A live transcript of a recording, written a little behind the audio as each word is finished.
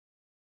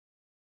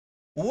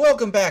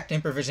Welcome back to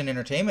Improvision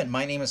Entertainment.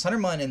 My name is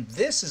Hunterman, and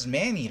this is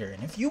Maneater.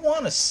 And if you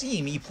want to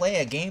see me play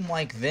a game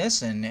like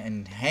this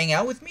and hang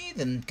out with me,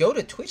 then go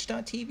to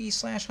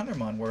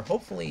twitch.tv/Hunterman, where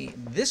hopefully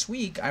this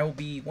week I will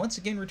be once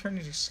again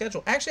returning to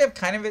schedule. Actually, I have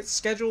kind of a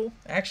schedule.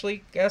 I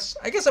guess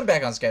I'm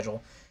back on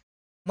schedule.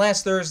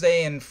 Last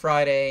Thursday and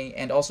Friday,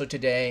 and also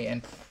today,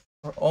 and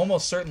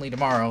almost certainly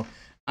tomorrow,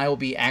 I will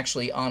be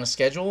actually on a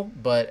schedule.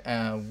 But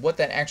what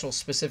that actual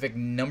specific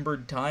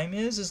numbered time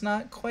is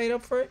not quite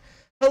up for it.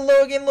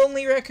 Hello again,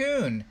 Lonely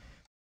Raccoon!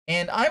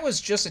 And I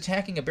was just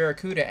attacking a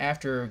Barracuda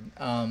after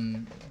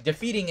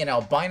defeating an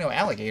albino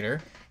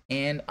alligator,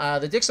 and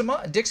the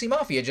Dixie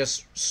Mafia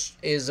just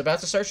is about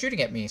to start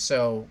shooting at me,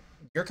 so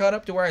you're caught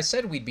up to where I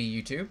said we'd be,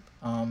 YouTube.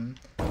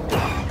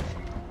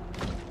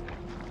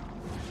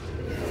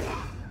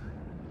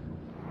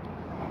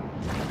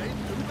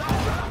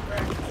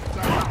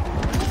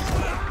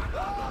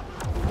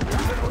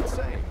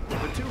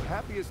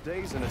 Happiest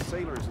days in a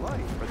sailor's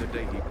life are the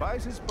day he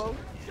buys his boat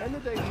and the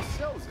day he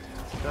sells it,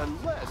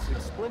 unless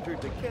it's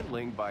splintered to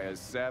kindling by a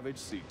savage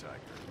sea tiger.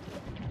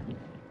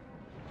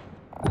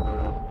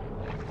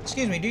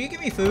 Excuse me, do you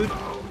give me food?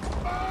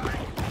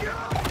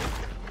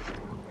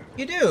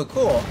 You do,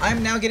 cool.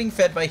 I'm now getting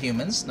fed by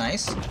humans,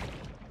 nice.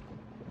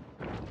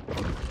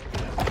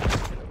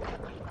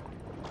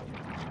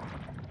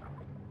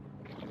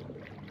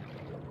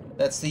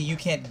 That's the you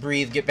can't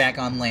breathe, get back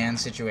on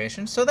land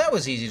situation, so that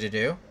was easy to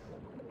do.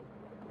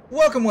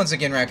 Welcome once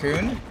again,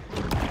 Raccoon.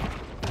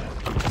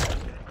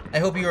 I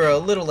hope you are a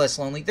little less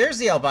lonely. There's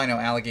the albino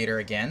alligator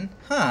again.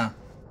 Huh.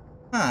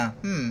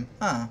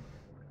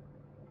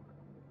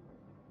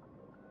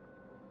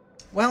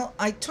 Well,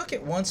 I took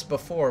it once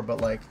before, but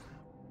like...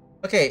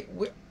 Okay,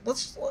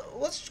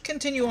 let's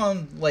continue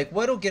on, like,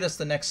 what'll get us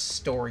the next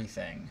story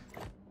thing?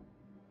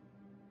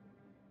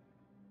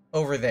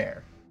 Over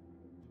there.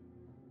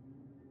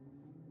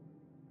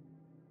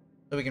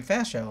 So we can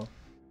fast travel.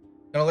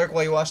 Gonna lurk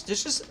while you wash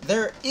dishes?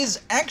 There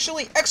is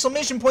actually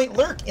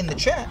 !lurk in the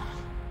chat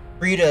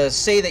for you to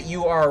say that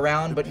you are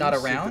around but not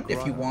around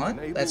if you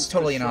want. That's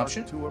totally an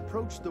option. To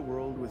approach the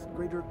world with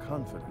greater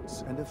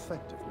confidence and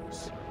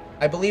effectiveness.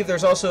 I believe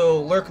there's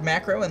also lurk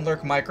macro and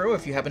lurk micro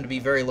if you happen to be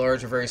very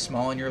large or very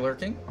small in your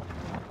lurking.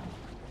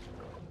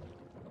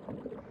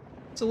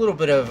 It's a little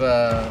bit of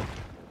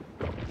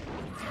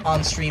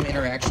on-stream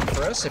interaction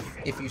for us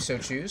if you so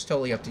choose.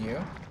 Totally up to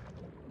you.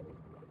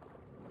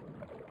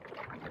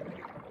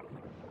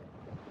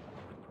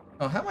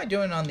 Oh, how am I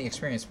doing on the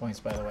experience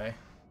points, by the way?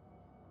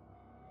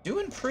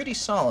 Doing pretty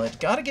solid.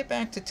 Gotta get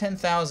back to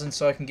 10,000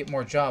 so I can get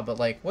more job, but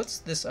like, what's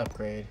this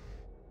upgrade?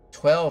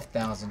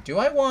 12,000. Do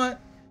I want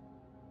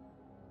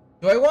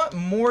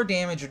more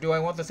damage, or do I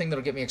want the thing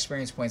that'll get me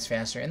experience points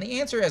faster? And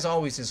the answer, as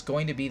always, is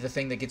going to be the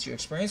thing that gets you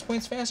experience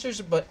points faster,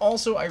 but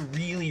also I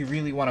really,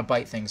 really want to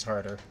bite things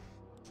harder.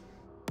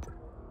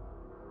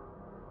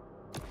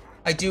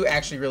 I do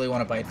actually really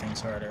want to bite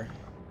things harder.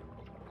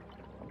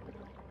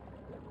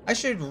 I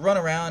should run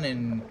around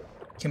and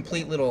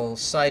complete little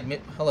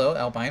side Hello,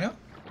 albino?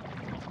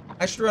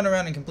 I should run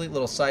around and complete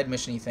little side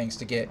mission-y things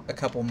to get a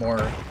couple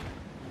more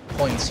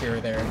points here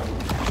or there.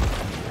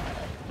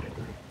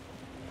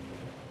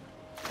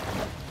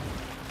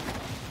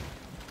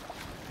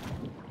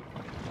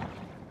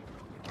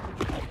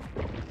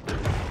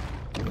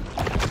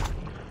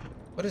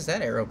 What is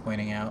that arrow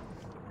pointing out?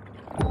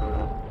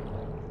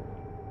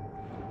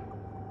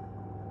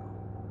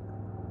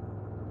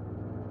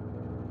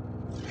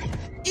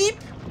 Eep!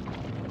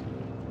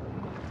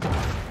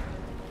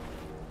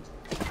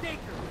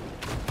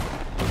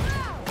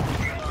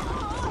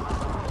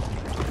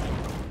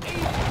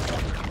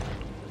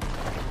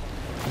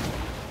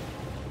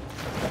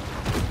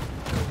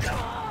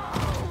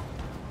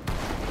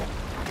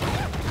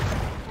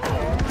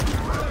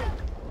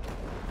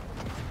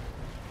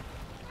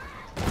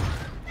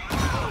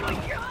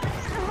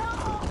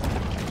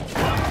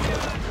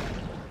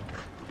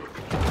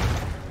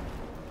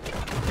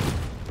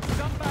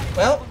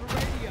 Well,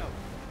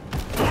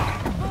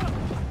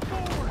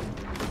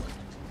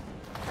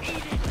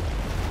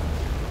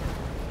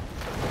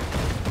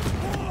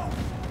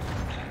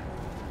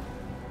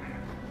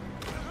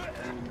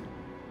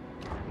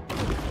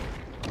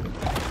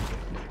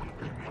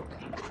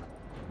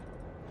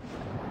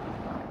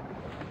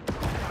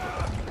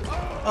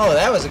 oh,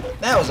 that was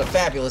a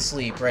fabulous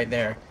sleep right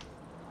there.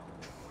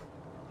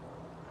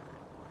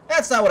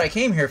 That's not what I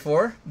came here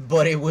for,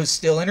 but it was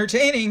still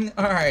entertaining.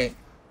 All right.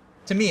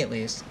 To me, at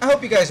least. I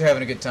hope you guys are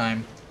having a good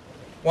time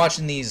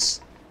watching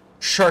these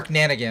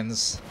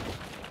sharknanigans.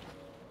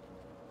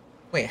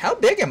 Wait, how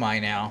big am I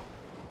now?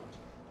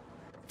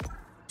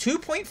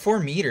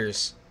 2.4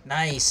 meters.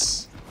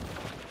 Nice.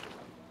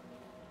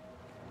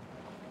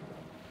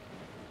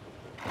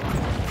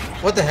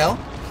 What the hell?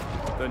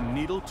 The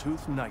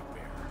needle-toothed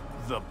nightmare.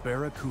 The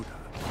Barracuda.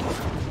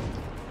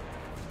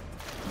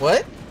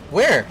 What?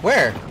 Where?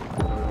 Where?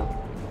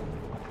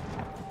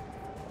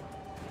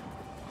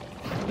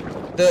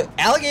 The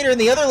alligator in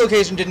the other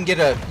location didn't get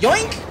a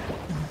yoink?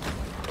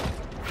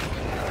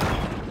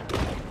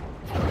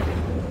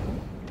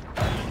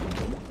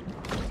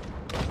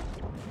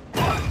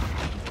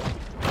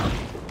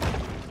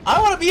 I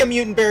want to be a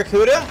mutant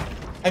barracuda.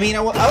 I mean,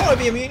 I want to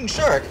be a mutant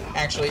shark,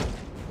 actually.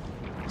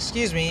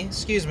 Excuse me,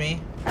 excuse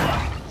me.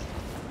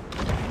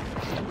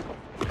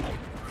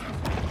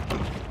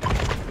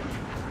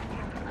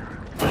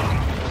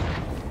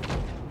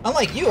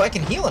 Unlike you, I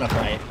can heal in a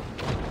fight.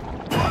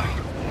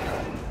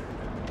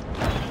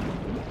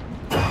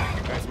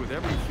 As with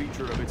every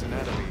feature of its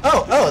anatomy,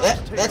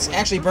 that's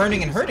actually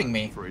burning and hurting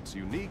me. For its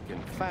unique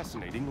and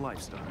fascinating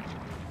lifestyle.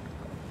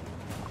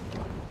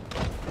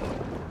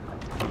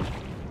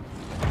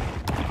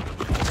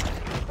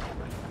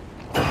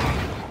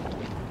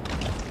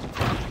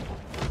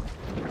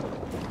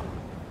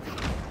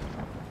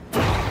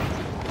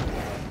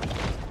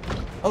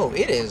 Oh,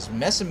 it is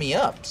messing me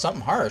up.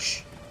 Something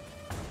harsh.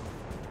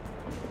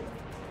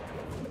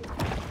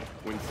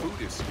 When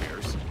food is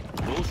scarce,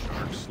 bull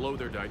sharks slow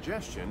their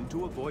digestion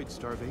to avoid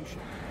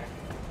starvation.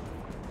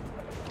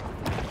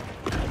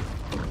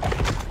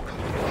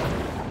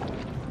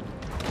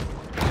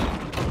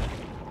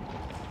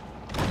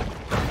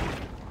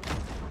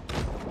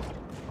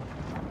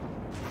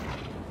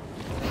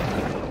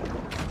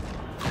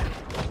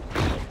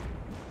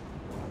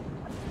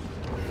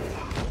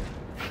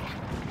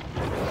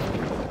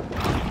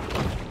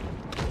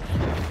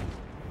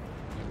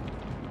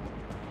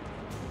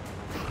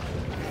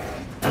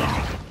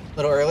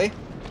 A little early.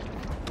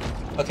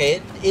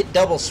 Okay, it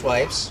double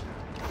swipes.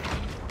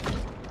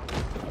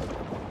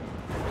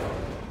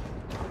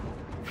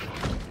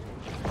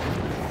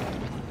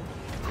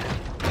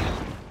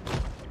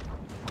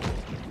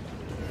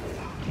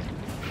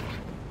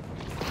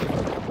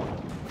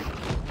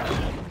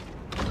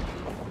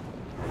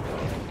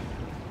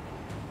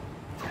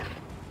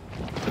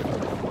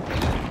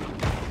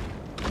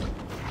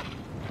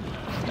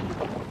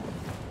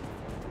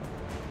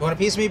 You want a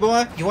piece of me,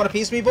 boy? You want a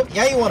piece of me, boy?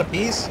 Yeah, you want a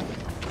piece.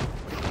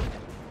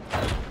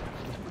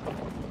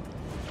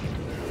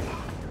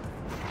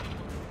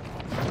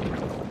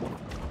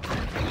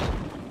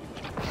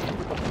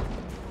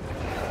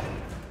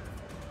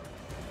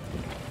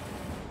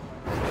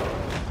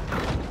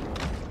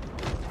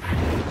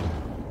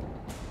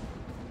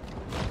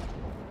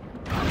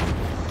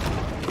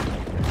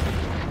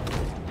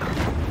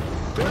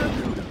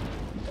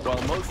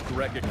 While most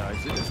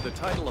recognize it as the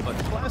title of a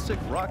classic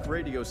rock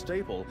radio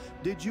staple,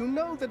 did you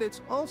know that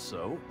it's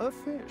also a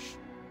fish?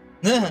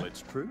 Well,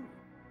 it's true.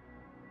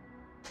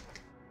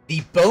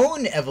 The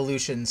bone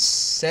evolution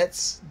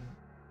set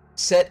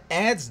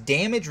adds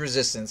damage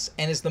resistance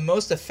and is the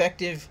most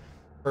effective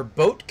for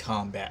boat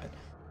combat.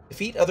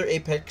 Defeat other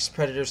apex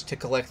predators to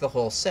collect the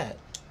whole set.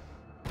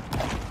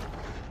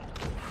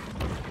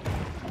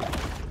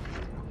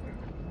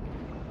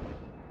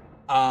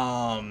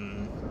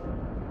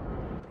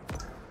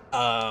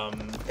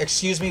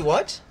 Excuse me,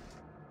 what?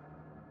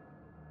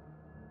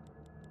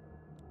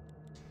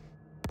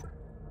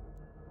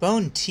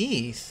 Bone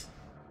teeth?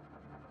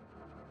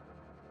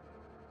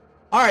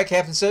 Alright,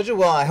 Captain Soja,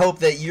 well, I hope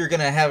that you're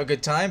gonna have a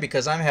good time,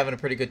 because I'm having a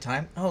pretty good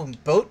time. Oh,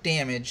 boat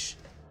damage.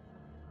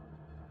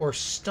 Or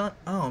stunt.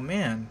 Oh,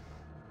 man.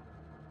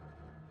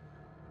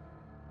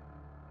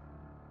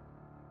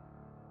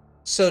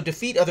 So,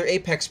 defeat other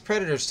apex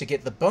predators to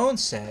get the bone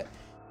set.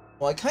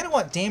 Well, I kind of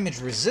want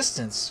damage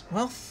resistance.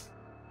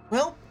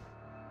 Well,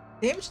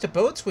 damage to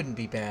boats wouldn't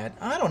be bad.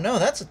 I don't know.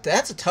 That's a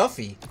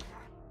toughie.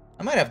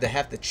 I might have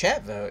the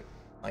chat vote.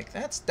 Like,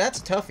 that's a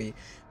toughie.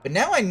 But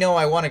now I know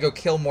I want to go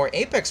kill more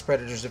apex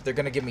predators if they're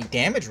going to give me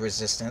damage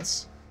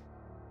resistance.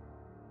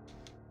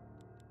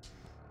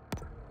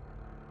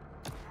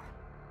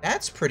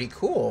 That's pretty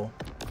cool.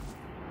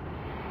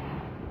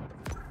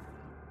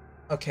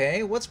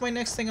 Okay, what's my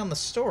next thing on the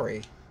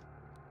story?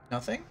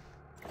 Nothing?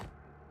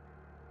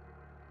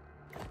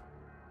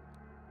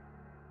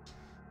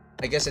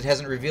 I guess it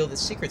hasn't revealed its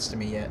secrets to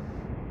me yet.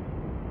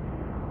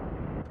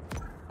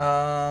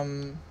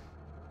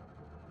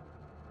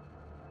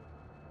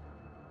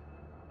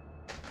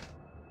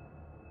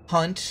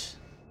 Hunt.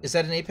 Is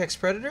that an apex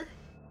predator?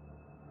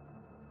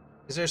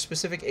 Is there a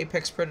specific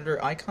apex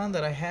predator icon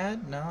that I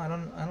had? No, I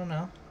don't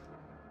know.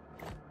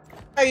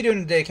 How you doing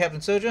today, Captain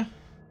Soja?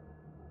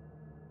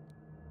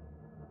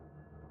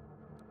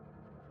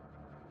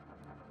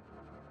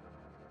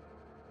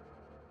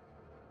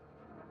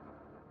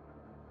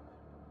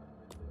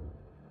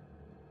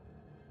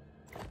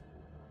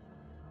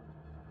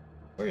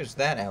 Where's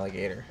that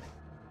alligator?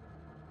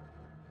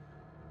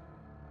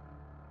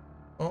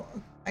 Well,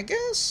 I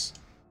guess...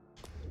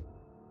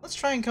 Let's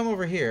try and come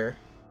over here.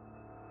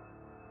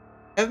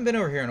 Haven't been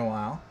over here in a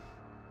while.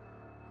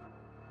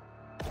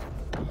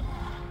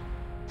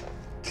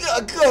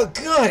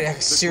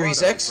 Good!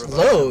 Series X,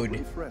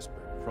 load!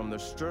 From the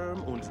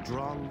Sturm und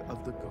Drang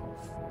of the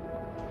Gulf.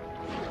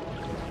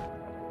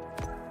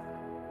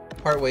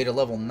 Partway to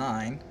level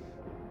 9.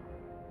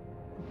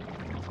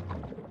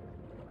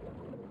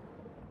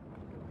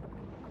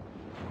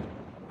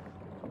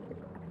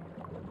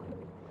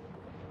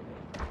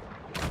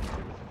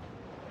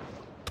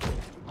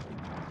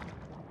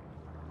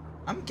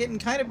 I'm getting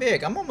kind of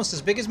big. I'm almost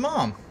as big as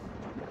Mom.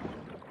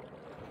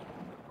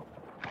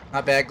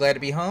 Not bad, glad to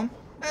be home.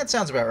 That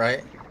sounds about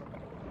right.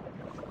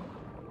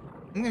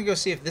 I'm gonna go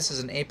see if this is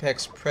an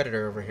apex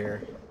predator over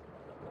here.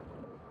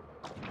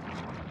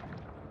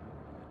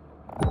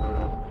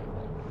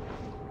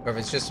 Or if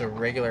it's just a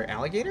regular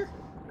alligator?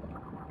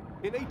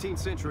 In 18th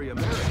century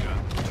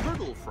America,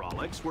 turtle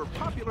frolics were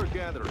popular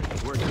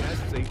gatherings where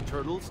guests ate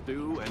turtle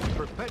stew and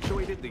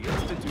perpetuated the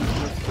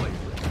institution of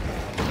slavery.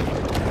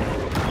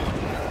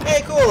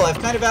 Hey, cool, I've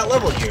kind of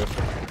out-leveled you.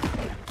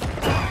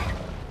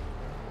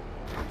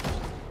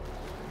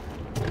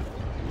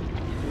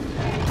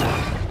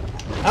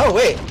 Oh,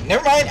 wait,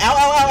 never mind. Ow,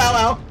 ow, ow, ow,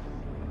 ow.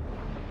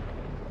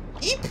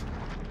 Eep.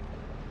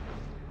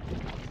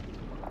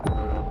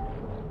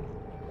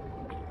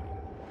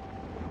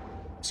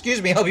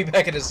 Excuse me, I'll be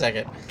back in a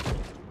second.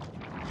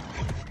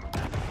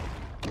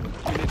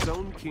 In its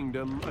own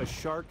kingdom, a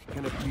shark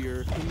can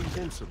appear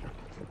invincible.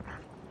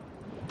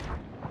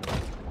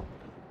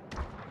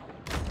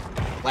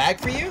 Lag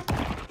for you?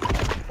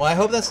 Well, I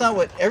hope that's not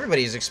what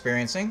everybody's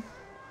experiencing.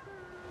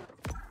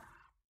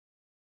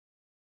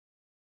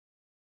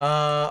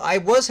 I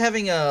was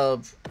having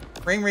a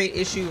frame rate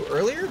issue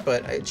earlier,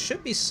 but it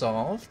should be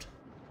solved.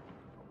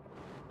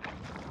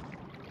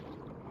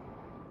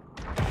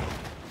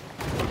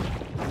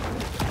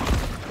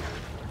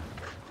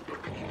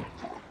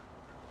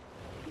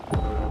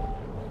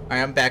 Alright,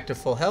 I'm back to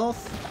full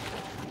health.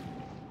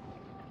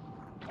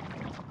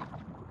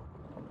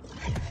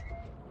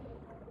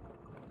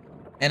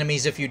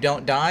 Enemies, if you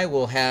don't die,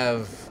 will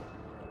have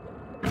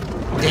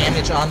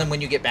damage on them when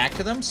you get back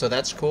to them, so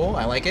that's cool.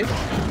 I like it.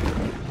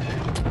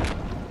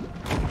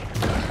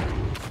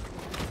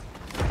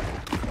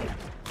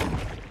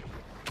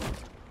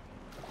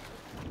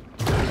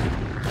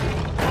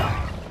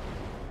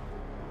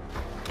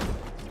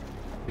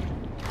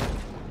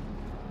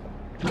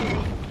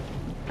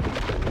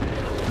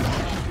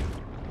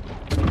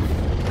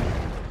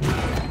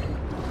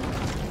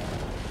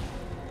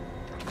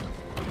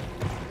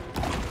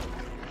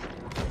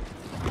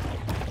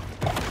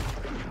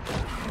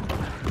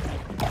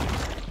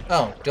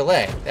 Oh,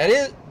 delay.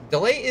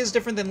 Delay is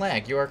different than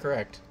lag. You are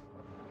correct.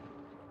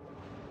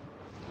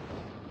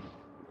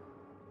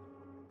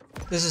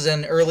 This is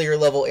an earlier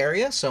level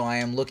area, so I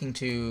am looking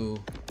to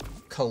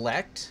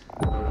collect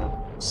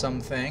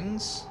some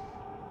things.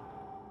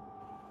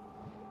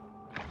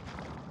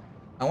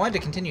 I wanted to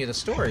continue the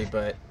story,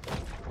 but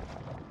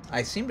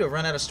I seem to have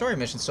run out of story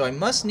missions, so I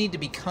must need to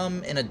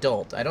become an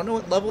adult. I don't know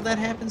what level that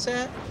happens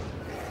at.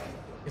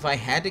 If I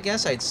had to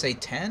guess, I'd say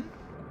 10.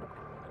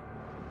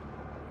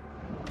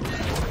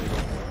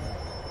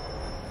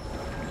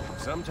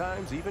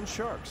 Sometimes even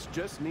sharks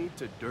just need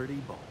to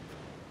dirty bulk.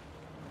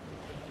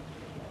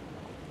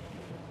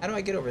 How do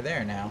I get over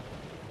there now?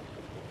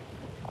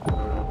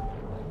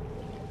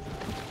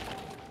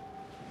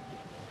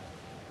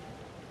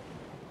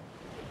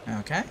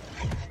 Okay.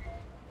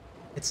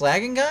 It's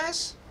lagging,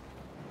 guys?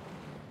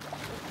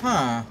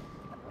 Huh.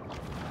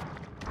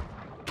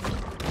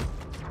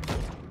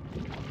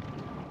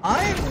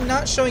 I'm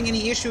not showing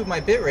any issue with my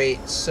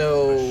bitrate,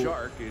 so A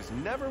shark is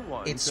never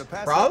one it's to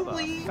pass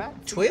probably up a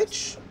fat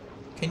Twitch.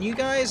 Can you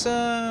guys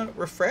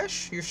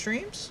refresh your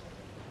streams?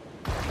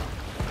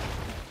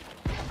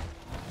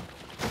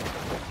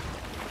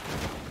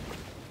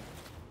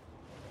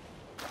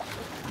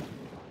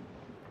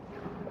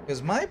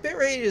 Because my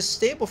bitrate is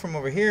stable from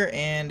over here,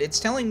 and it's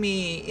telling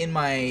me in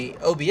my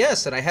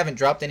OBS that I haven't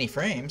dropped any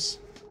frames.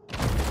 A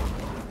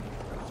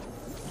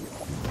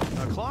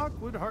clock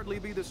would hardly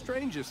be the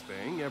strangest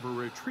thing ever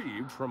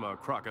retrieved from a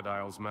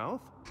crocodile's mouth.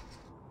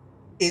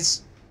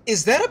 Is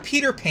that a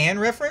Peter Pan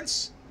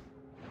reference?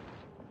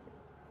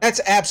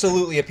 That's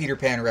absolutely a Peter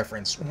Pan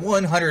reference.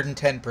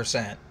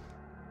 110%.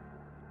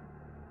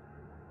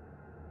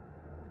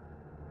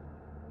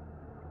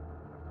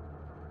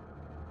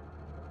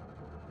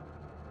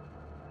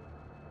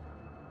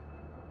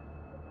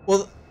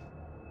 Well,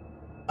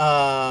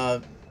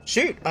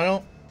 shoot, I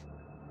don't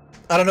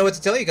know what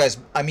to tell you guys.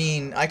 I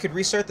mean, I could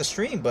restart the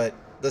stream, but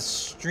the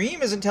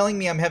stream isn't telling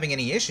me I'm having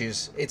any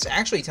issues. It's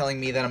actually telling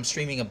me that I'm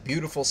streaming a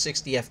beautiful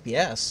 60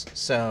 FPS,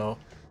 so...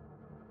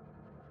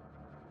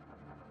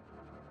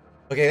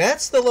 Okay,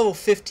 that's the level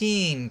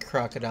 15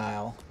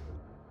 crocodile.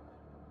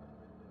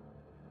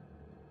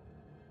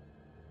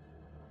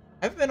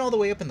 I haven't been all the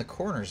way up in the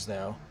corners,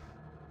 though.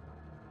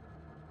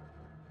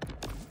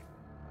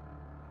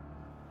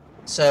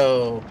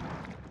 So,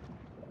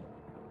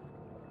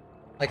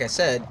 like I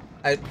said,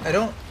 I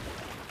don't...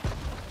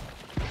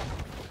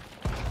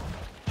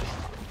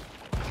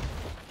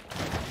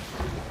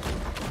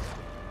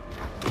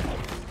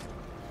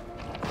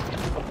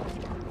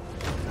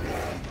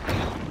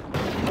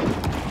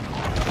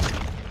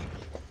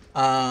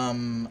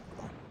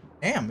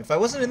 Damn, if I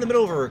wasn't in the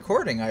middle of a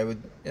recording, I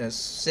would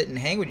sit and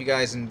hang with you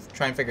guys and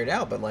try and figure it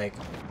out, but, like,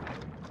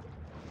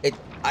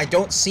 I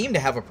don't seem to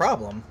have a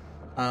problem.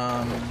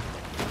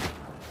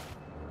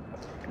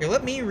 Here,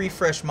 let me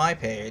refresh my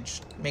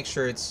page, make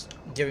sure it's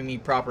giving me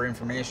proper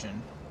information.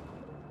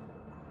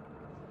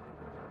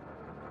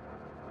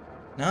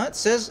 No, it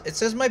says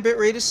my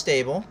bitrate is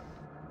stable.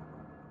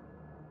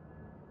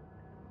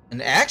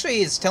 And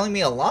actually, it's telling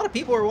me a lot of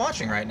people are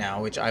watching right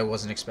now, which I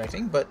wasn't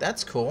expecting, but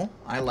that's cool.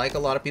 I like a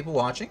lot of people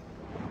watching.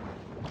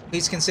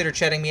 Please consider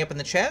chatting me up in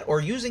the chat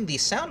or using the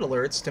sound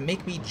alerts to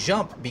make me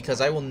jump,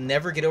 because I will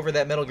never get over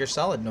that Metal Gear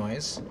Solid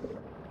noise.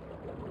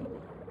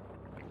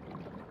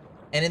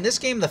 And in this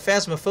game, the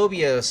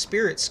Phasmophobia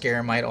spirit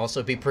scare might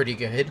also be pretty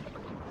good.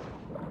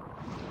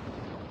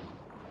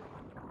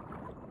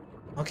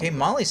 Okay,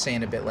 Molly's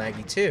saying a bit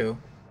laggy too.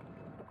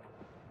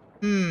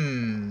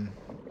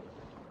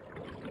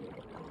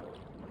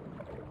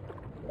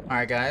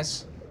 Alright,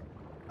 guys.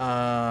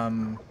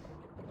 The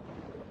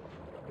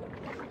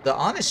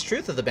honest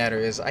truth of the matter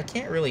is I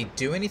can't really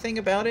do anything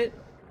about it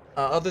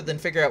other than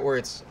figure out where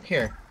it's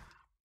here.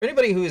 For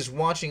anybody who is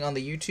watching on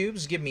the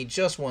YouTubes, give me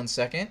just 1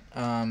 second.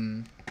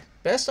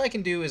 Best I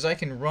can do is I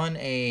can run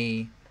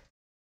a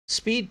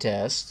speed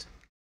test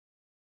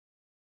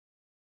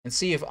and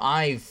see if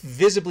I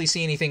visibly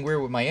see anything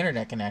weird with my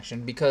internet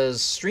connection,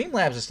 because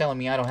Streamlabs is telling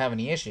me I don't have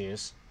any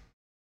issues.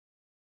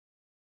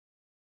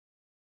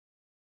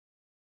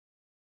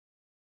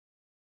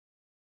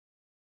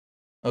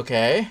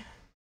 Okay.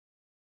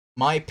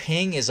 My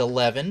ping is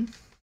 11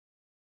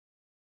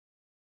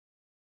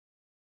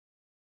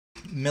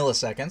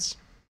 milliseconds.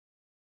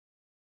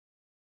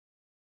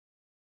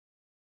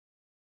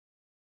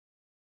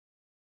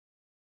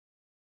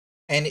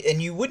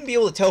 And you wouldn't be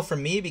able to tell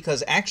from me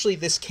because actually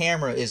this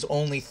camera is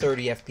only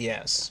 30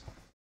 FPS.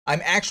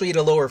 I'm actually at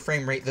a lower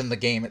frame rate than the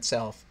game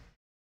itself.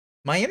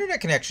 My internet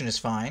connection is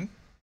fine.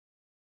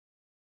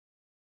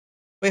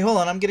 Wait, hold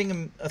on. I'm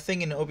getting a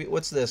thing in OB.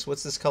 What's this?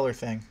 What's this color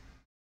thing?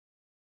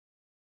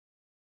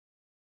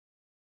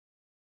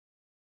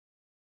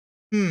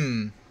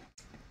 I'll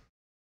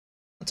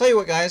tell you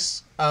what,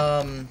 guys.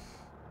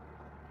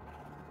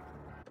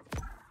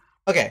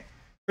 Okay.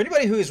 For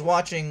anybody who is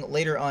watching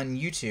later on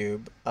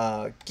YouTube,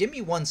 give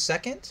me 1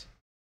 second.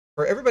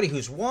 For everybody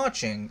who's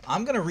watching,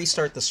 I'm going to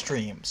restart the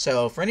stream.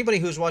 So for anybody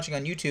who's watching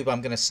on YouTube,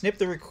 I'm going to snip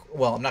the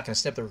well, I'm not going to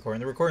snip the recording.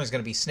 The recording is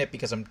going to be snipped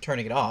because I'm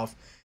turning it off.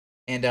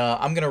 And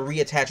I'm going to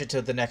reattach it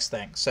to the next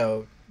thing.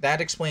 So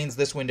that explains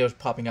this window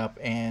popping up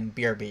and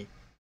BRB.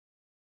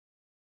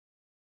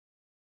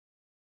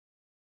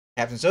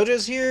 Captain Soja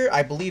is here.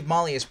 I believe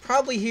Molly is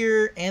probably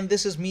here. And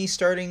this is me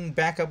starting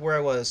back up where I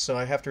was. So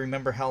I have to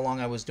remember how long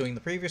I was doing the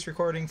previous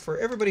recording. For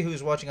everybody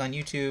who's watching on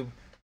YouTube,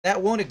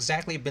 that won't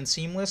exactly have been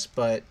seamless,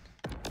 but...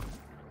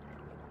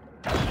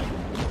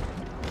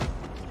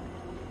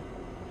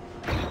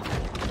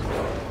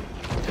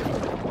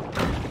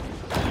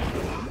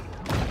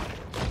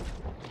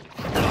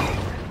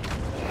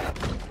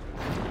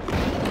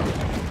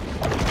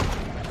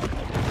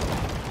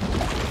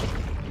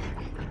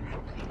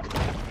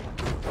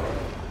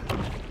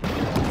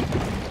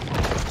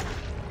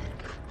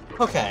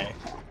 Okay.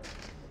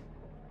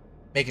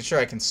 Making sure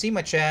I can see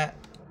my chat.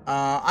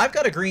 I've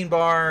got a green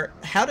bar.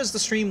 How does the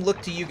stream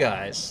look to you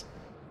guys?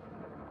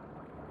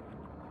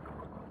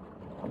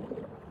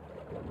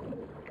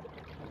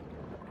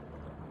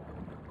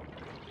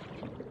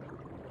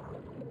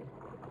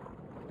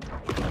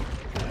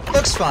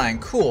 Looks fine.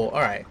 Cool.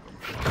 Alright.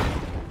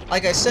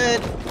 Like I said,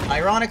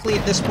 ironically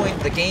at this point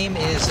the game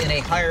is in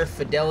a higher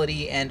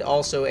fidelity and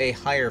also a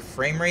higher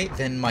frame rate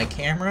than my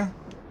camera.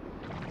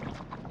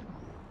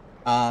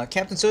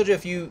 Captain Soja,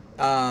 if you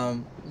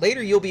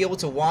later you'll be able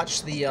to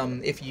watch the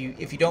if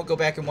you don't go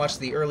back and watch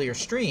the earlier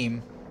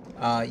stream,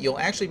 you'll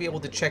actually be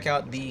able to check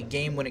out the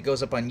game when it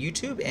goes up on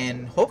YouTube,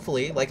 and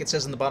hopefully, like it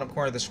says in the bottom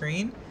corner of the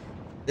screen,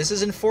 this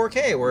is in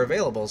 4K. We're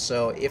available.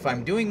 So if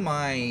I'm doing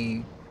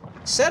my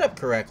setup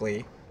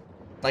correctly,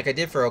 like I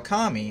did for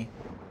Okami,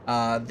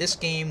 this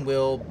game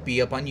will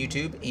be up on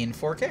YouTube in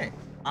 4K.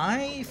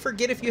 I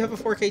forget if you have a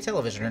 4K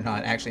television or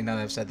not, actually, now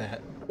that I've said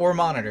that. Or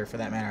monitor, for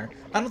that matter.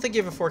 I don't think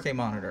you have a 4K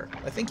monitor.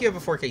 I think you have a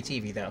 4K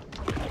TV, though.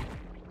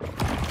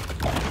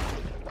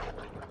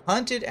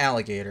 Hunted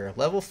Alligator,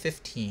 level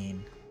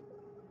 15.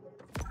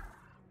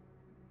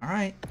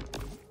 Alright.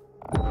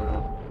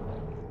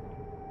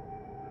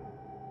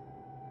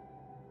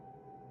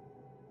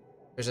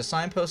 There's a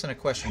signpost and a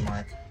question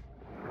mark.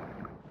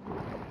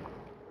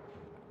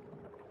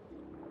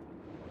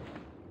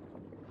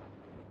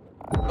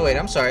 Oh wait,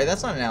 I'm sorry,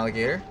 that's not an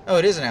alligator. Oh,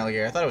 it is an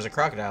alligator. I thought it was a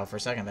crocodile for a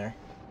second there.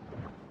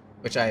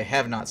 Which I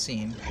have not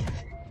seen.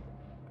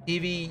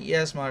 TV,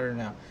 yes, monitor,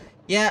 no.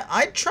 Yeah,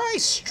 I'd try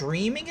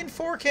streaming in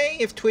 4K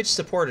if Twitch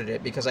supported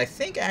it, because I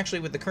think actually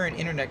with the current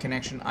internet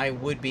connection, I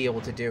would be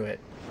able to do it.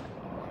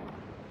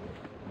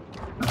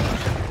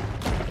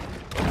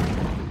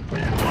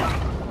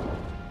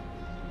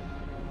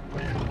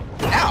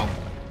 Ow!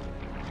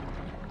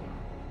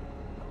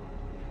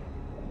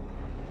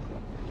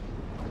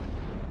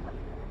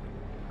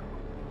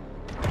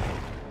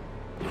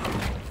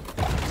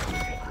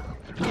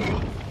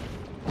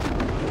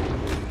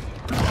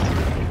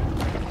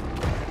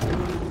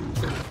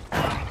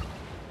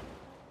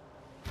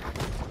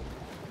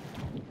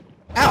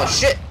 Ow,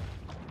 shit!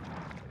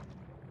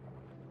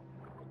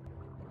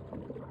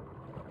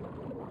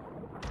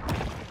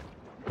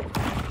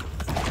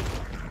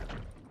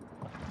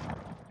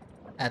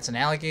 That's an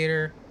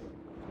alligator.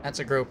 That's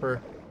a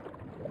groper.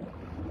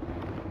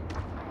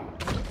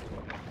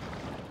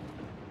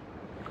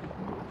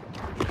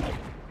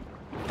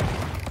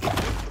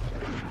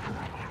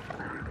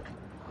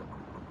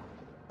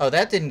 Oh,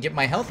 that didn't get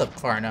my health up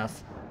far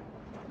enough.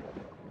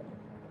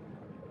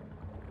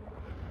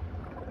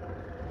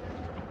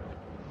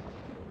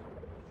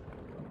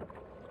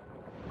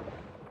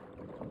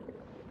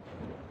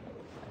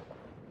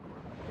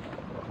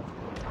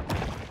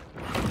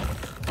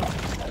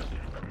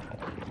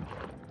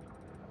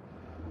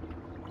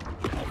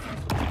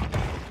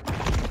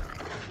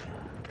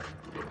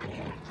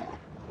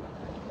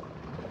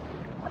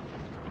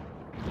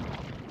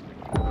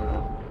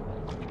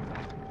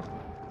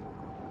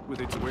 With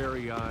its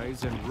wary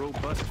eyes and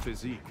robust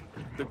physique,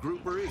 the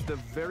grouper is the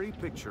very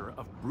picture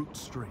of brute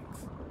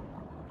strength.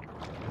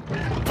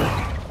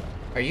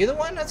 Are you the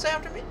one that's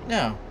after me?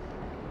 No.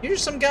 You're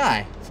just some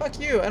guy. Fuck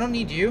you. I don't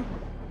need you.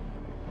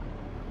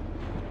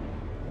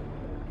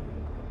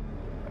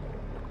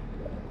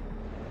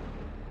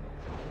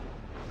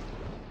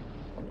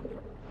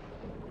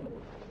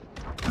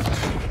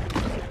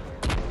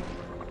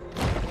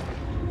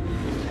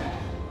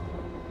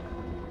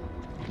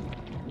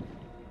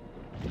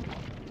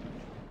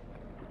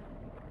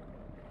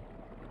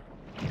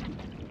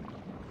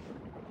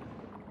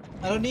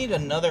 I don't need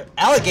another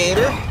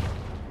alligator.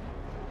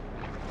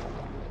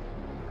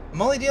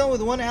 I'm only dealing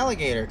with one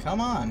alligator.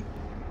 Come on.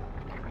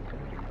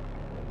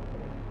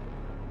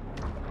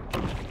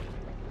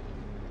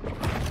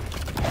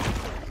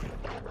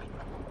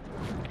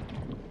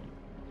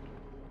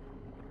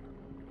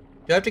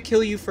 Do I have to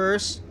kill you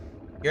first?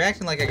 You're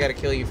acting like I gotta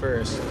kill you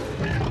first.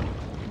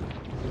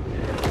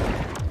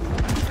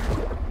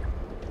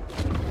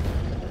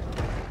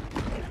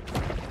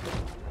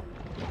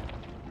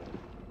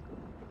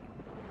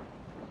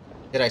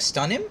 Did I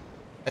stun him?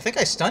 I think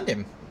I stunned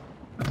him.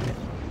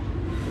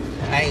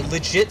 I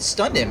legit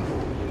stunned him.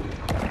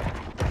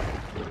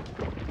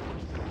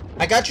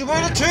 I got you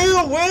by the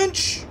tail,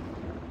 winch!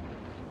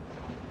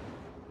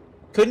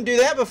 Couldn't do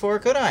that before,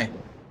 could I?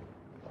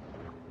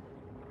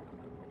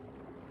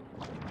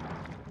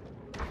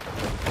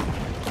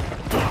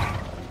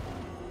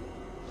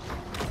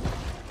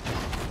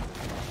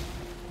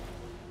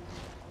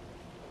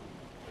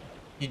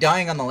 You're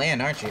dying on the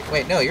land, aren't you?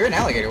 Wait, no, you're an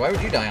alligator. Why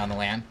would you die on the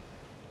land?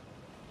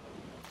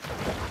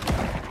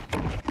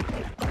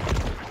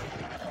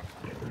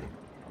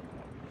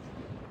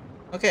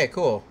 Okay,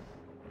 cool.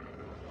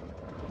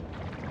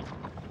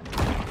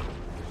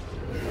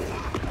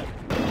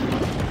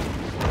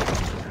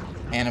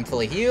 And I'm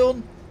fully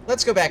healed.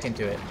 Let's go back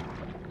into it.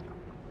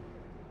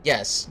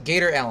 Yes,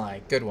 Gator ally.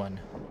 Good one.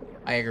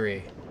 I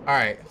agree.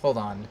 Alright, hold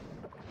on.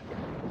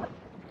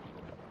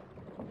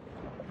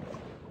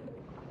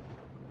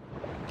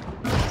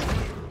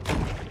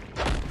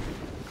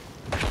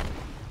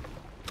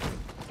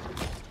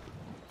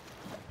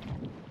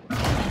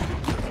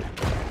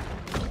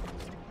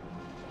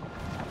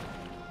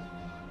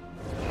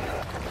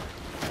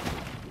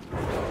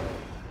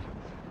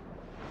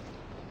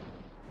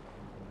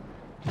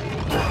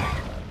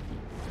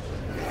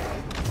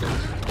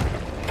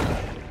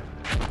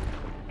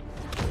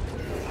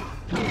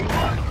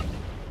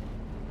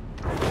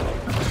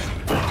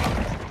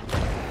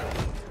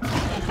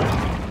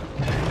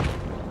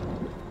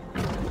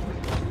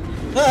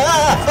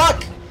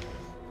 Fuck!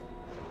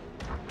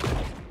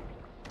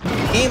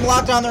 Game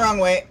locked on the wrong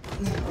way.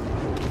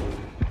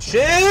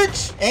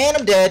 Shit! And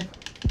I'm dead.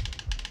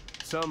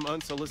 Some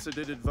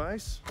unsolicited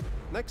advice?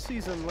 Next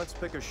season, let's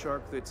pick a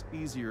shark that's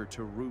easier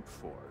to root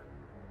for.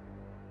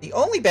 The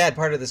only bad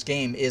part of this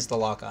game is the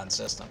lock-on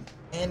system.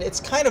 And it's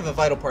kind of a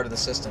vital part of the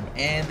system.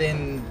 And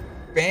then,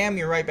 bam,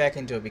 you're right back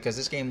into it because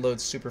this game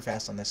loads super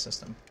fast on this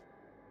system.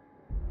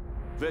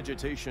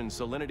 Vegetation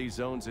salinity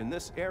zones in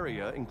this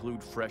area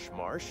include fresh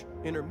marsh,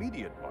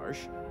 intermediate marsh,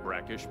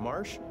 brackish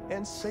marsh,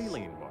 and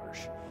saline marsh.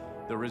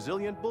 The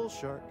resilient bull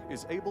shark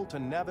is able to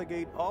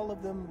navigate all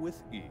of them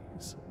with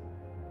ease.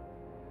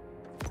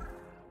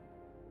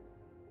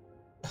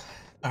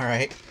 All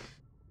right.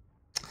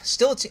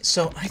 Still,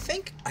 so I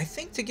think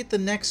to get the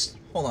next.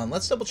 Hold on,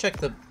 let's double check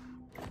the.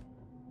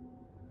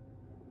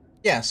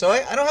 Yeah, so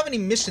I don't have any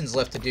missions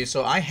left to do,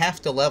 so I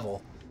have to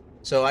level.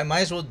 So I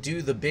might as well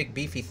do the big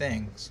beefy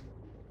things.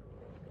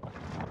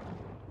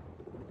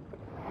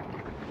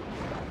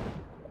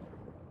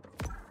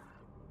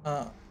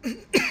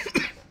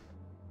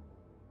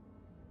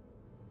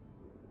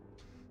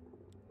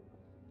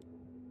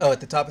 Oh, at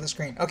the top of the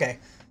screen. Okay.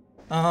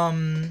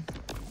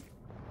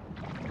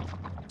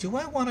 Do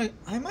I want to...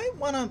 I might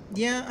want to...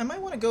 Yeah, I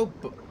might want to go...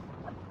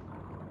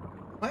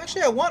 Well,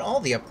 actually, I want all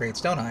the upgrades,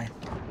 don't I?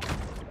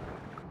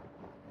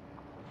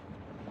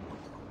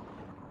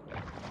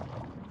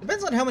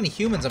 Depends on how many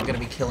humans I'm going to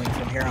be killing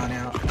from here on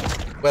out.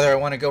 Whether I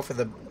want to go for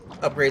the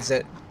upgrades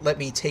that let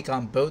me take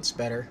on boats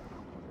better.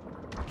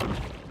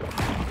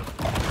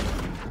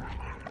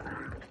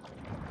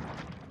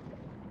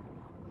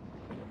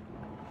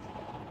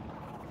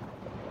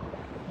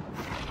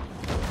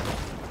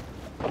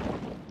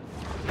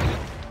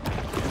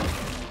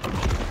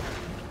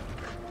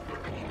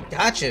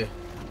 Gotcha.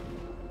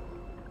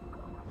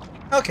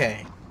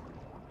 Okay.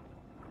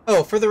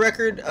 Oh, for the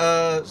record,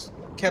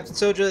 Captain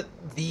Soja,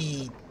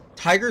 the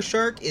Tiger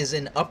Shark is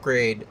an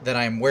upgrade that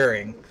I'm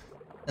wearing.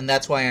 And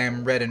that's why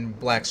I'm red and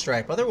black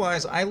stripe.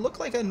 Otherwise, I look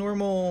like a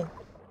normal,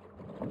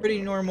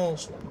 pretty normal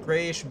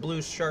grayish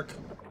blue shark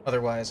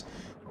otherwise.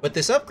 But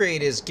this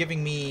upgrade is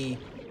giving me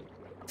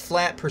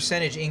flat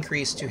percentage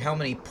increase to how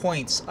many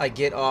points I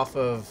get off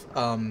of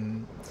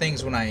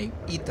things when I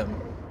eat them.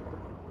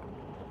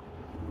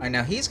 Alright,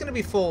 now he's gonna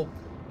be full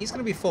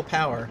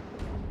power.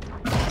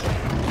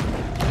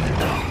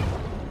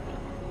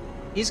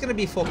 He's gonna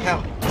be full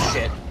power.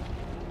 Shit.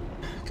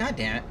 God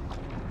damn it.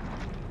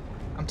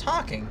 I'm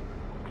talking.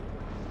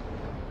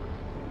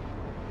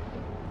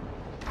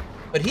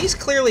 But he's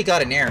clearly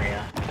got an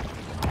area.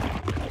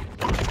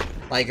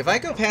 Like, if I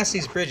go past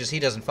these bridges, he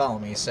doesn't follow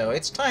me, so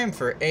it's time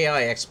for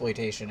AI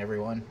exploitation,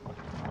 everyone.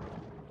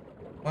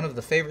 One of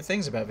the favorite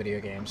things about video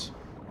games.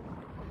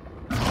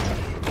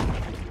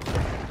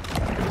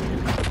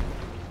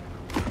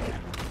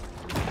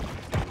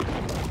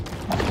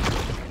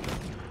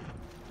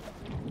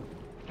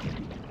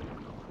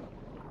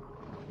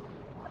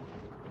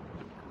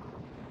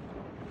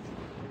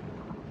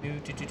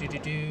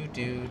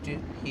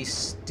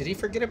 Did he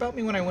forget about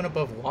me when I went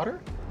above water?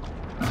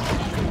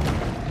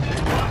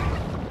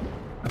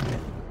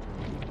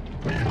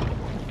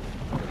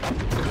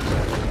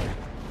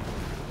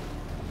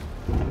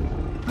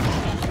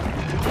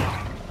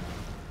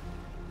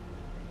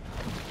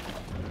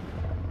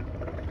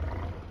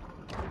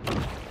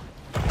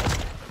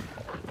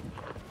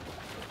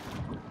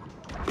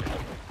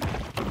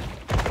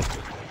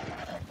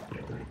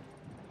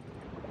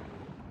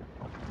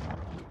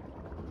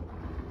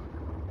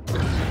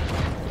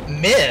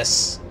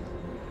 Miss.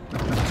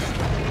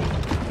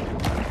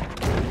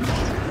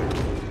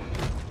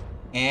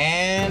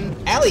 And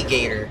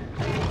alligator.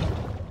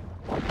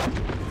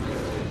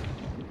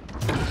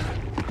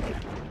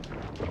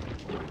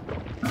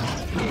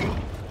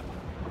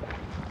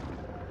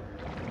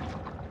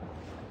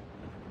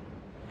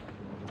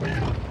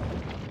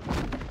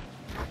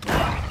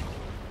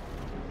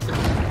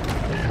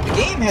 The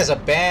game has a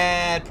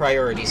bad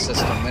priority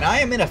system. When I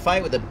am in a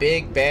fight with a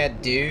big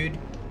bad dude,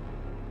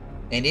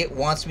 and it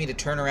wants me to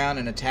turn around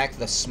and attack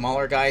the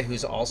smaller guy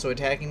who's also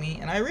attacking me,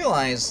 and I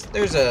realize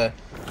there's a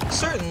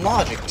certain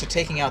logic to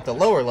taking out the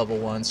lower level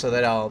one so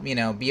that I'll, you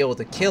know, be able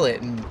to kill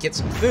it and get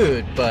some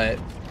food, but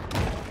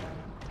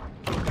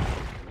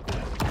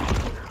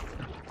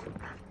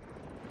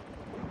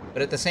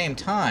at the same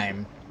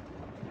time,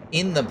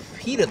 in the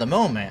heat of the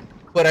moment,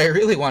 what I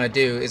really want to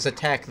do is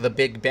attack the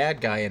big bad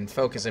guy and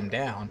focus him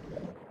down.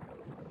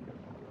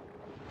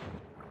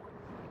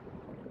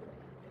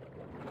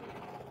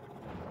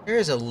 There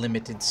is a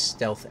limited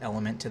stealth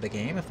element to the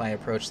game if I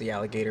approach the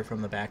alligator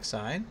from the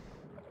backside.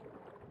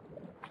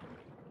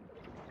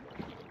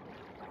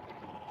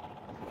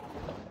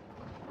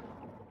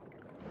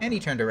 And he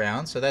turned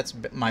around, so that's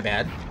my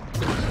bad.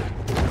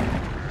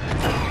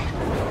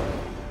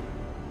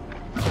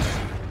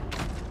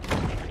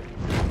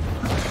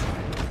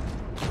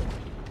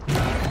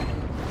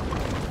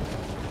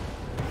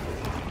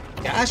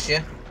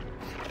 Gotcha.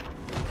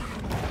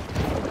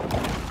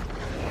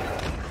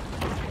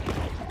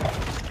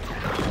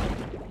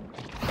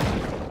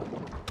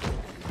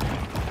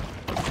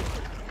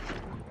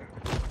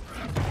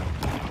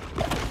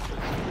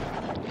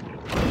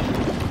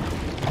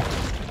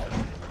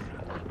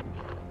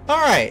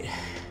 Alright.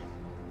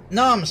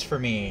 Noms for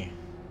me.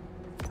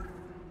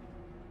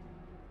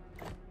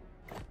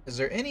 Is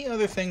there any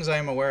other things I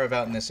am aware of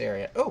out in this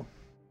area? Oh!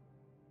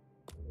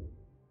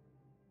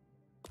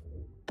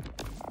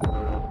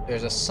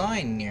 There's a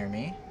sign near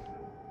me.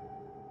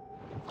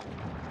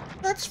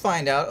 Let's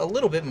find out a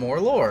little bit more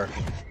lore.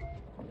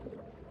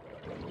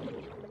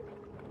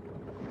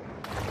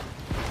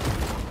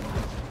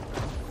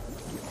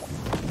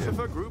 If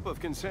a group of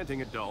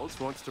consenting adults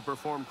wants to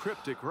perform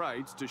cryptic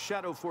rites to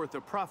shadow forth the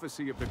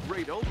prophecy of the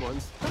great old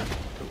ones,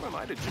 who am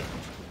I to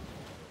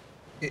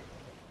judge?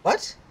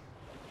 What?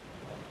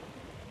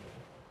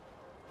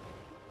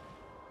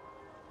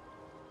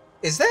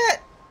 Is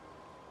that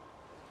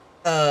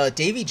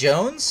Davy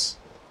Jones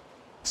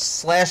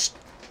slash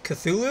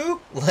Cthulhu?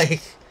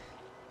 Like,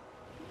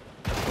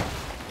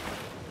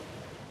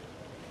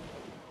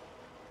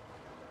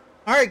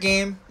 alright,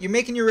 game. You're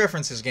making your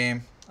references,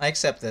 game. I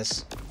accept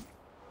this.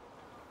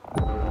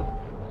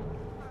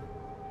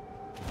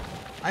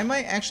 I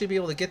might actually be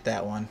able to get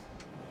that one.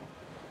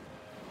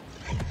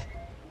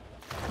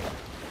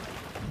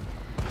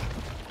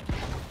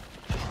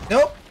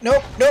 Nope,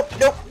 nope, nope,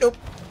 nope, nope.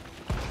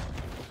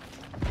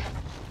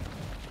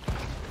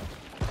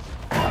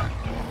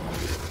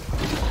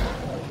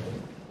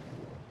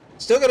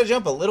 Still gotta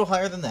jump a little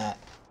higher than that.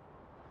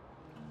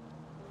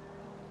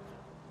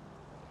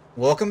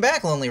 Welcome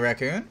back, Lonely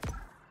Raccoon.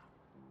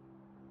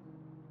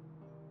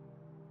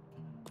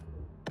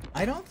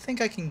 I don't think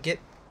I can get...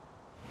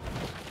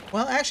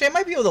 Well, actually, I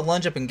might be able to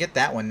lunge up and get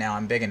that one now.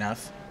 I'm big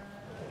enough.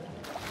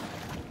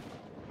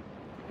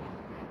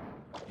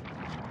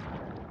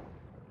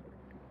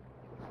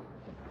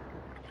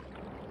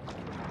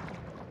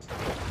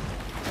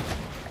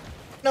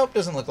 Nope,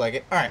 doesn't look like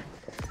it. Alright.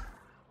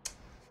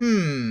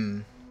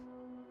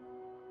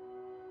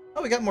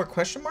 Oh, we got more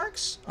question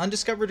marks?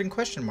 Undiscovered and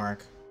question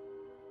mark.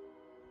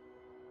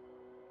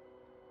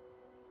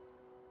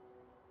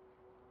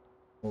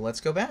 Well,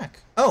 let's go back.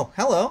 Oh,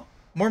 hello.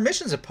 More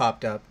missions have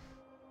popped up.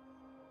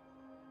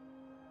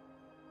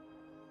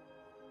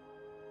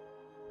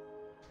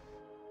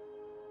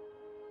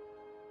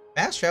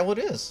 Fast travel it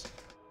is.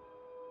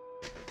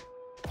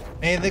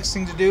 Maybe the next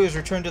thing to do is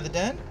return to the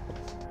den?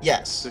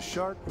 Yes. The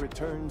shark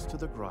returns to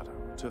the grotto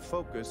to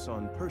focus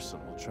on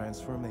personal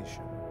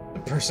transformation.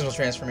 Personal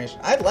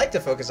transformation. I'd like to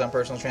focus on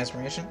personal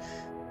transformation.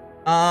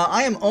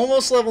 I am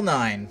almost level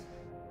 9.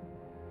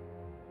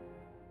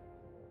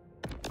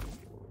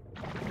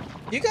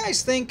 You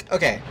guys think...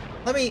 Okay,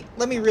 let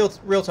me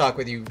real talk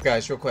with you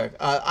guys real quick.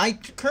 I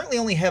currently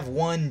only have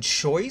one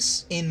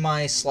choice in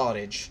my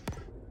slottage.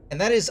 And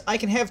that is, I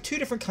can have 2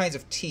 different kinds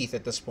of teeth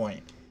at this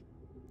point.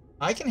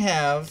 I can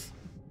have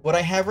what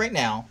I have right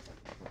now,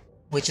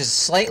 which is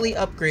slightly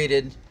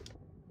upgraded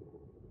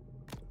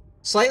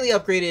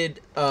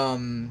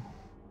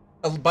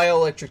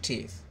bioelectric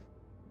teeth.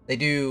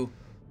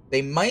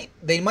 They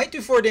might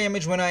do 4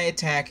 damage when I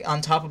attack on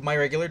top of my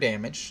regular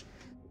damage.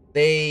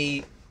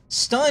 They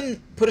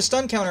put a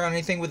stun counter on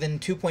anything within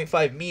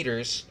 2.5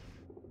 meters,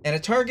 and a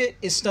target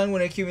is stunned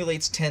when it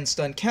accumulates 10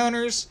 stun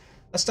counters.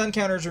 A stun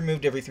counter is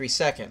removed every 3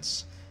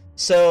 seconds.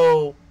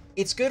 So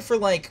it's good for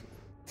like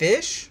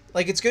fish,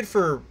 like it's good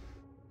for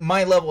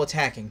my level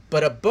attacking.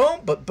 But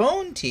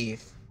bone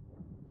teeth.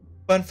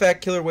 Fun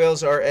fact: killer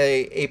whales are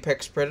a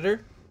apex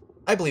predator.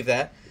 I believe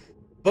that.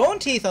 Bone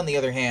teeth, on the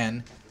other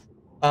hand,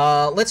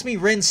 lets me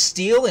rend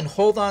steel and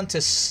hold on to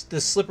the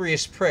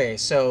slipperiest prey.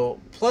 So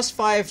plus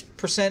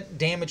 5%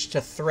 damage to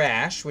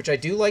thrash, which I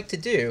do like to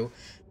do,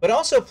 but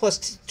also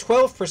plus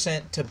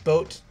 12% to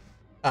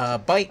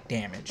bite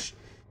damage.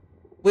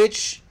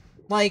 Which,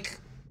 like,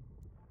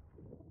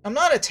 I'm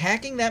not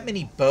attacking that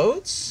many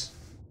boats,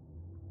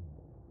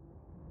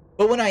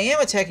 but when I am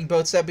attacking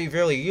boats, that'd be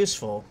really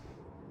useful.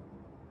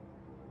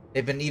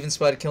 They've been even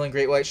spotted killing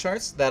great white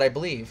sharks, that I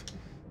believe.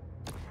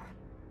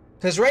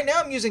 Because right now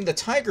I'm using the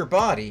tiger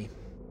body,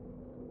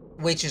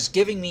 which is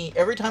giving me,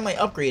 every time I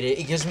upgrade it,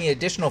 it gives me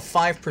additional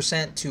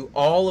 5% to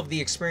all of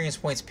the experience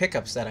points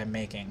pickups that I'm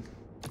making.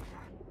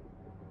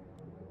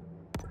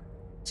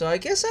 So I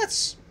guess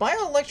that's...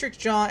 Bioelectric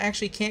Jaw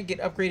actually can't get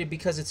upgraded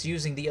because it's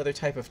using the other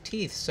type of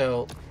teeth,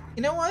 so...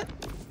 You know what?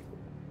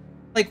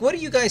 Like, what do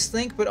you guys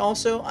think? But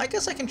also, I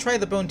guess I can try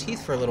the bone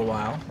teeth for a little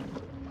while.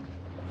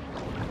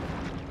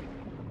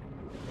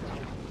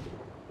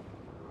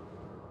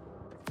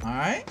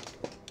 Alright.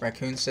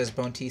 Raccoon says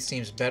bone teeth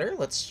seems better.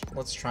 Let's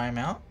try them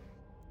out.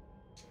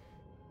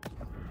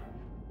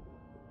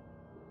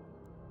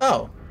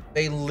 Oh,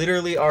 they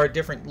literally are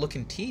different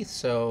looking teeth,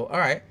 so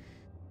alright.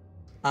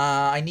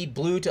 I need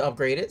blue to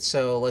upgrade it,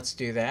 so let's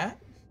do that.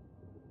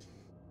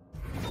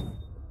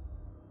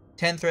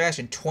 10 thrash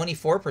and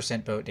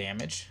 24% boat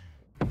damage.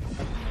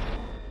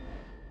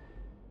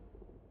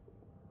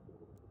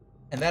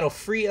 And that'll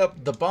free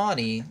up the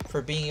body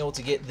for being able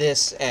to get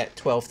this at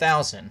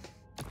 12,000.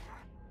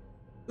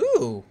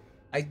 Ooh,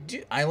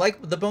 I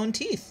like the bone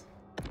teeth.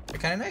 They're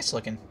kind of nice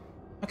looking.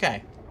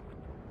 Okay.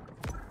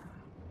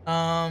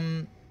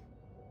 I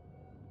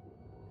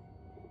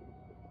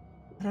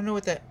don't know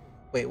what that...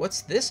 Wait,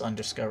 what's this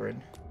undiscovered?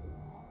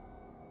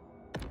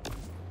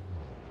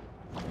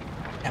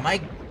 Am I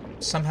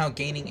somehow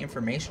gaining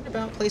information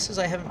about places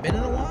I haven't been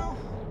in a while?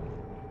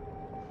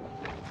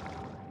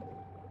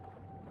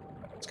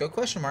 Let's go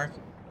question mark.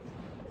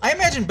 I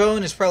imagine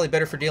bone is probably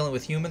better for dealing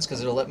with humans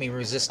because it'll let me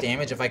resist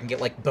damage if I can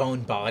get, like,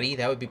 bone body.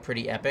 That would be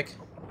pretty epic.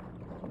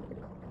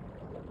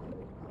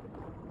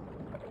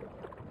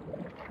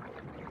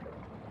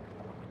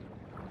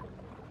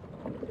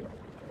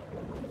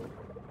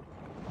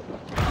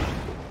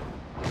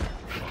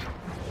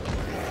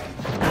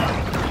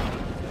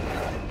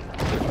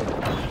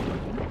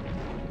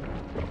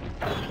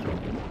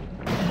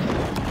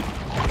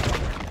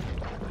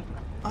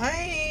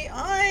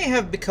 I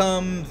have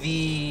become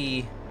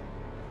the...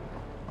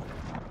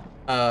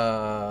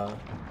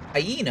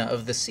 hyena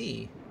of the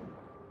sea.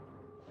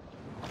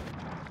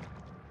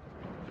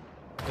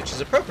 Which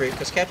is appropriate,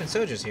 because Captain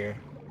Soja's here.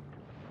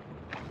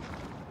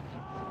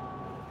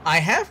 I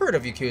have heard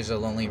of Yakuza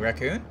Lonely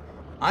Raccoon.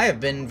 I have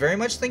been very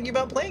much thinking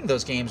about playing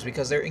those games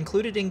because they're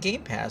included in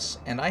Game Pass,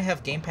 and I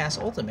have Game Pass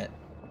Ultimate.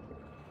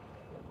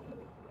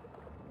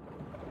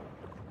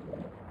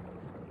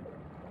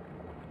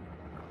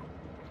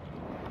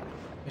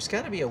 There's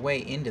got to be a way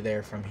into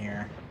there from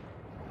here.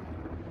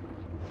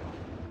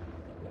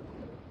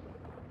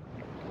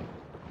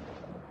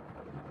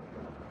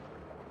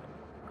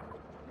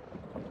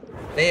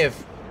 They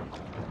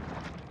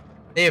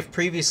have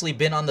previously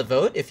been on the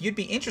vote. If you'd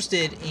be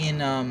interested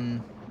in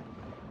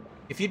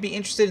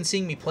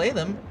seeing me play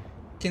them,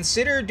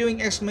 consider doing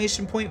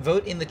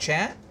 !vote in the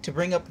chat to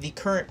bring up the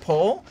current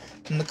poll.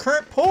 And the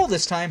current poll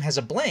this time has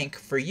a blank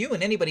for you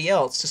and anybody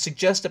else to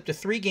suggest up to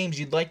 3 games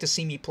you'd like to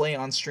see me play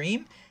on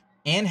stream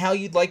and how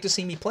you'd like to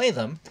see me play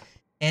them.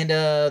 And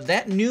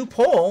that new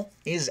poll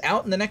is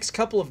out in the next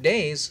couple of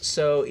days,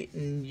 so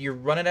you're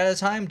running out of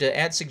time to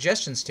add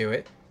suggestions to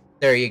it.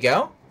 There you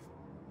go.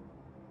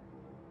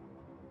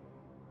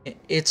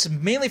 It's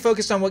mainly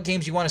focused on what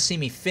games you want to see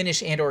me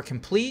finish and or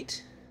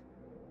complete.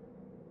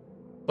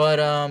 But,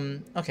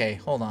 okay,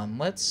 hold on.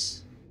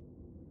 Let's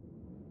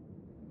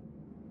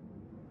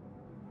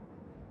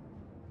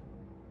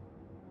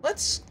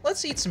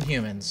eat some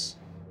humans.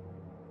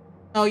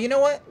 Oh, you know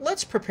what?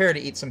 Let's prepare to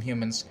eat some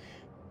humans.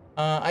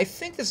 I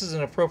think this is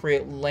an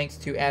appropriate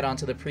length to add on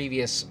to the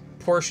previous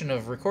portion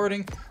of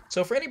recording.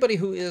 So for anybody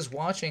who is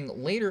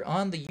watching later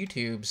on the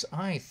YouTubes,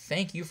 I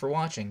thank you for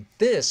watching.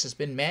 This has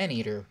been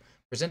Maneater,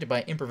 presented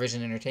by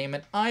Improvision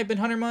Entertainment. I've been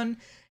Huntermun,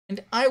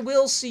 and I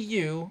will see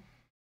you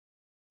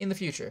in the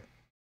future.